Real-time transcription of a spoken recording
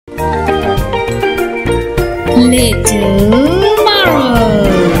Little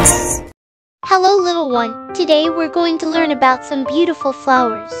Marvels. Hello little one, today we're going to learn about some beautiful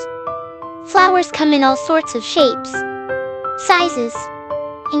flowers. Flowers come in all sorts of shapes, sizes,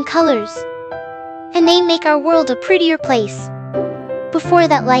 and colors, and they make our world a prettier place. Before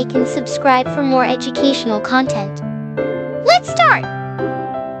that, like and subscribe for more educational content. Let's start!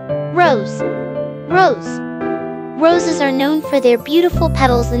 Rose. Roses are known for their beautiful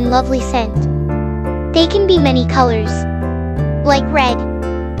petals and lovely scent. They can be many colors, like red,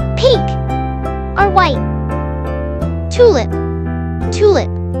 pink, or white.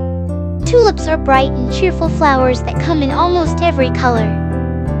 Tulips are bright and cheerful flowers that come in almost every color.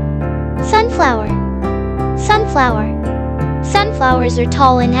 Sunflowers are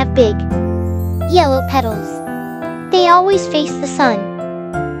tall and have big, yellow petals. They always face the sun.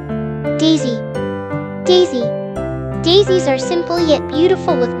 Daisies are simple yet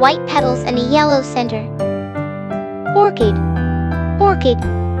beautiful with white petals and a yellow center.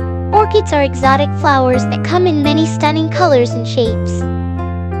 Orchids are exotic flowers that come in many stunning colors and shapes.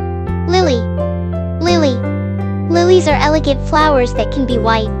 Lilies are elegant flowers that can be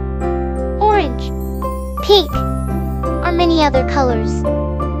white, orange, pink, or many other colors.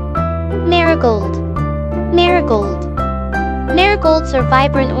 Marigolds are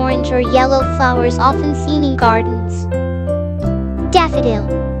vibrant orange or yellow flowers often seen in gardens.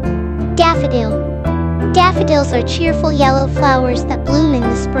 Daffodils are cheerful yellow flowers that bloom in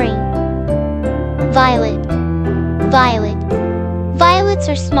the spring. Violets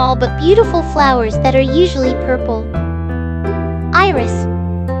are small but beautiful flowers that are usually purple.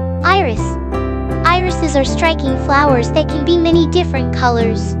 Irises are striking flowers that can be many different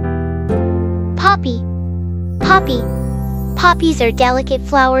colors. Poppies are delicate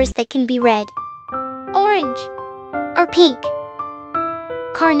flowers that can be red, orange, or pink.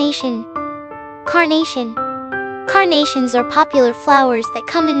 Carnations are popular flowers that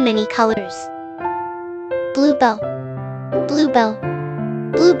come in many colors. Bluebells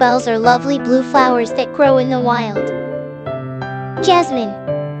are lovely blue flowers that grow in the wild.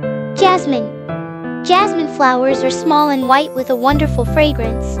 Jasmine flowers are small and white with a wonderful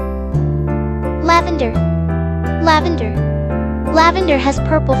fragrance. Lavender has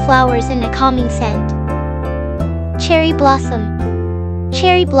purple flowers and a calming scent. Cherry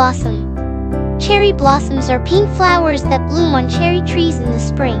blossoms are pink flowers that bloom on cherry trees in the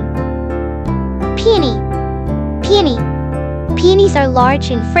spring. Peonies are large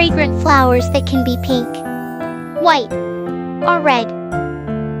and fragrant flowers that can be pink, white, or red.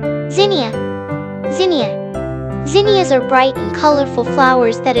 Zinnias are bright and colorful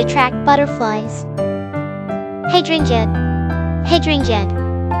flowers that attract butterflies.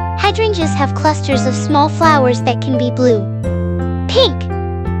 Hydrangeas have clusters of small flowers that can be blue, pink,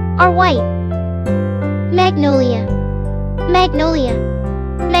 or white.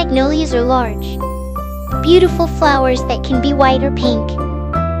 Magnolias are large, beautiful flowers that can be white or pink.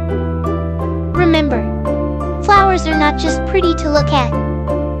 Remember, flowers are not just pretty to look at.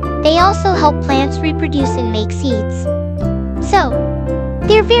 They also help plants reproduce and make seeds. So,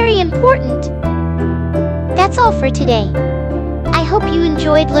 they're very important. That's all for today. I hope you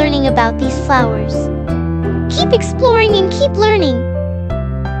enjoyed learning about these flowers. Keep exploring and keep learning.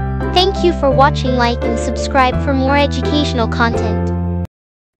 Thank you for watching. Like and subscribe for more educational content.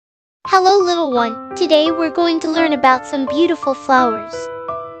 Hello little one, today we're going to learn about some beautiful flowers.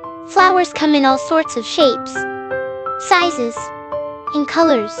 Flowers come in all sorts of shapes, sizes, and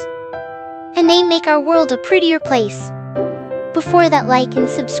colors, and they make our world a prettier place. Before that, like and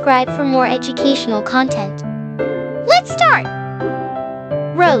subscribe for more educational content. Let's start!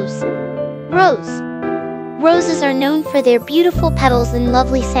 Roses are known for their beautiful petals and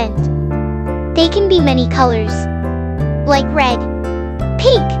lovely scent. They can be many colors, like red,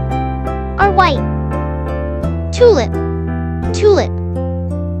 pink, or white.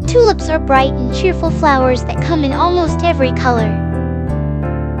 Tulips are bright and cheerful flowers that come in almost every color.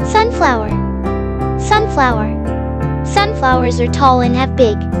 Sunflowers are tall and have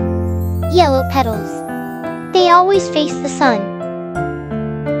big, yellow petals. They always face the sun.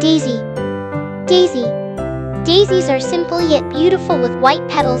 Daisies are simple yet beautiful with white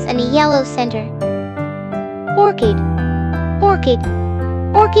petals and a yellow center.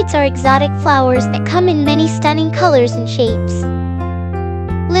 Orchids are exotic flowers that come in many stunning colors and shapes.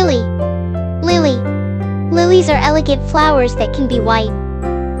 Lilies are elegant flowers that can be white,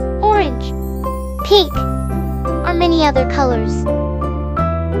 orange, pink, or many other colors.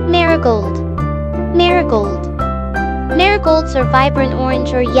 Marigolds are vibrant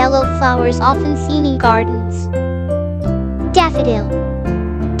orange or yellow flowers often seen in gardens.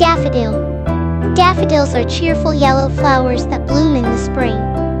 Daffodils are cheerful yellow flowers that bloom in the spring.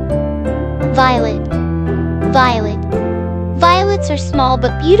 Violet. Violet. Violets are small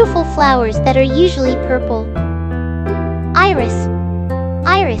but beautiful flowers that are usually purple. Iris.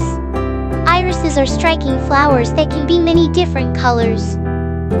 Iris. Irises are striking flowers that can be many different colors.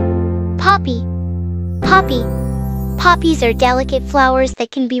 Poppy. Poppy. Poppies are delicate flowers that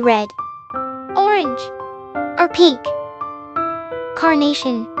can be red, orange, or pink.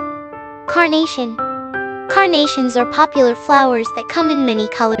 Carnation. Carnation. Carnations are popular flowers that come in many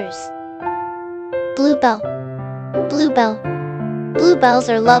colors. Bluebell. Bluebell. Bluebells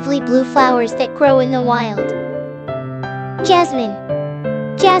are lovely blue flowers that grow in the wild. Jasmine.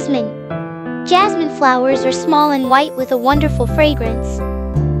 Jasmine. Jasmine flowers are small and white with a wonderful fragrance.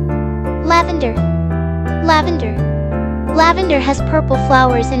 Lavender. Lavender. Lavender has purple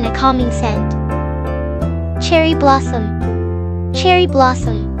flowers and a calming scent. Cherry blossom. Cherry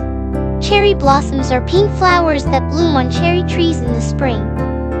blossom. Cherry blossoms are pink flowers that bloom on cherry trees in the spring.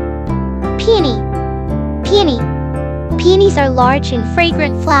 Peony. Peony. Peonies are large and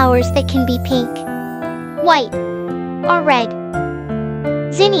fragrant flowers that can be pink, white, or red.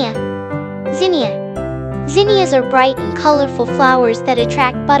 Zinnia. Zinnia. Zinnias are bright and colorful flowers that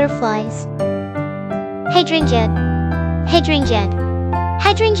attract butterflies. Hydrangea. Hydrangea.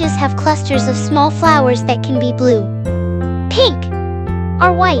 Hydrangeas have clusters of small flowers that can be blue, pink,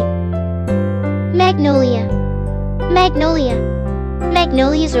 or white. Magnolia. Magnolia.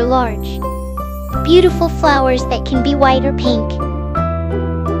 Magnolias are large, beautiful flowers that can be white or pink.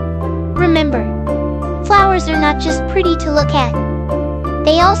 Remember, flowers are not just pretty to look at.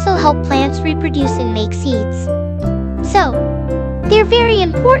 They also help plants reproduce and make seeds. So, they're very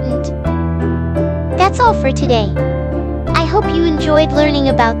important. That's all for today. I hope you enjoyed learning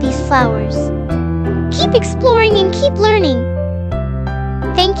about these flowers. Keep exploring and keep learning.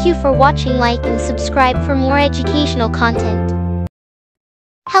 Thank you for watching. Like and subscribe for more educational content.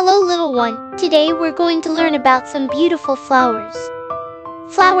 Hello little one, today we're going to learn about some beautiful flowers.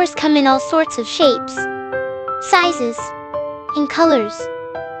 Flowers come in all sorts of shapes, sizes, and colors,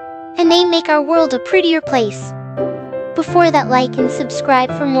 and they make our world a prettier place. Before that, like and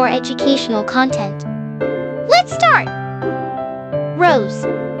subscribe for more educational content. Let's start! Rose.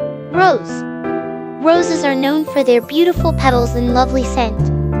 Rose. Roses are known for their beautiful petals and lovely scent.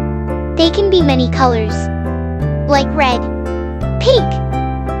 They can be many colors, like red, pink,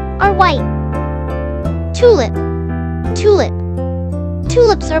 or white. Tulip. Tulip.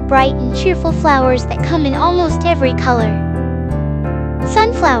 Tulips are bright and cheerful flowers that come in almost every color.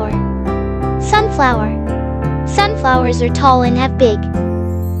 Sunflower. Sunflower. Sunflowers are tall and have big,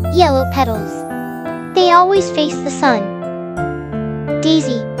 yellow petals. They always face the sun.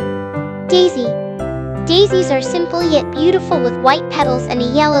 Daisy. Daisy. Daisies are simple yet beautiful with white petals and a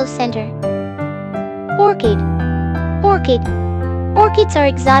yellow center. Orchid. Orchid. Orchids are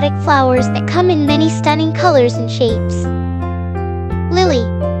exotic flowers that come in many stunning colors and shapes. Lily.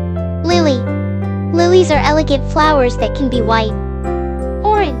 Lily. Lilies are elegant flowers that can be white,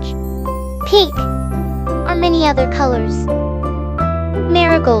 orange, pink, or many other colors.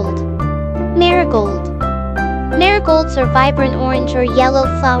 Marigold. Marigold. Marigolds are vibrant orange or yellow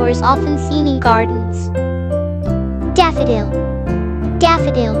flowers often seen in gardens. Daffodil.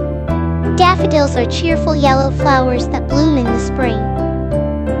 Daffodil. Daffodils are cheerful yellow flowers that bloom in the spring.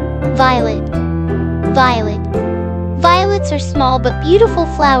 Violet. Violet. Violets are small but beautiful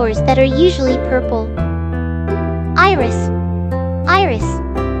flowers that are usually purple. Iris. Iris.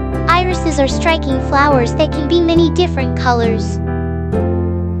 Irises are striking flowers that can be many different colors.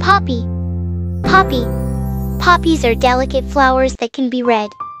 Poppy. Poppy. Poppies are delicate flowers that can be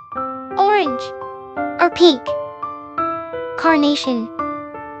red, orange, or pink. Carnation.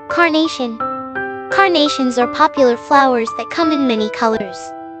 Carnation. Carnations are popular flowers that come in many colors.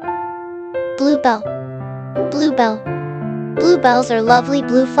 Bluebell. Bluebell. Bluebells are lovely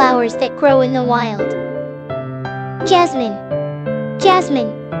blue flowers that grow in the wild. Jasmine.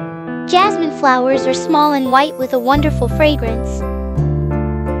 Jasmine. Jasmine flowers are small and white with a wonderful fragrance.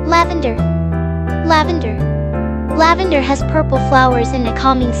 Lavender. Lavender. Lavender has purple flowers and a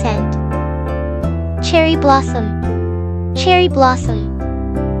calming scent. Cherry blossom. Cherry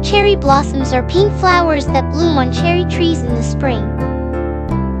blossom. Cherry blossoms are pink flowers that bloom on cherry trees in the spring.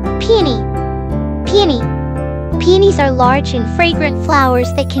 Peony. Peony. Peonies are large and fragrant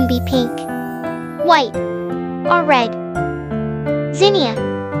flowers that can be pink, white, or red. Zinnia.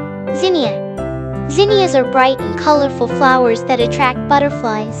 Zinnia. Zinnias are bright and colorful flowers that attract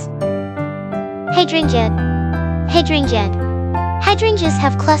butterflies. Hydrangea. Hydrangea. Hydrangeas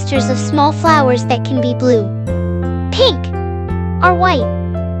have clusters of small flowers that can be blue, pink, or white.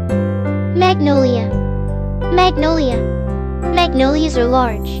 Magnolia. Magnolia. Magnolias are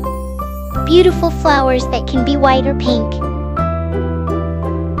large, beautiful flowers that can be white or pink.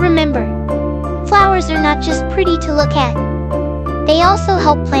 Remember, flowers are not just pretty to look at. They also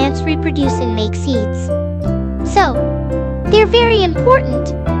help plants reproduce and make seeds. So, they're very important.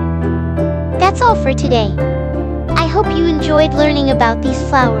 That's all for today. I hope you enjoyed learning about these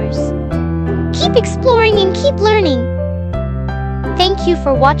flowers. Keep exploring and keep learning. Thank you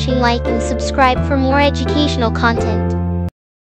for watching. Like and subscribe for more educational content.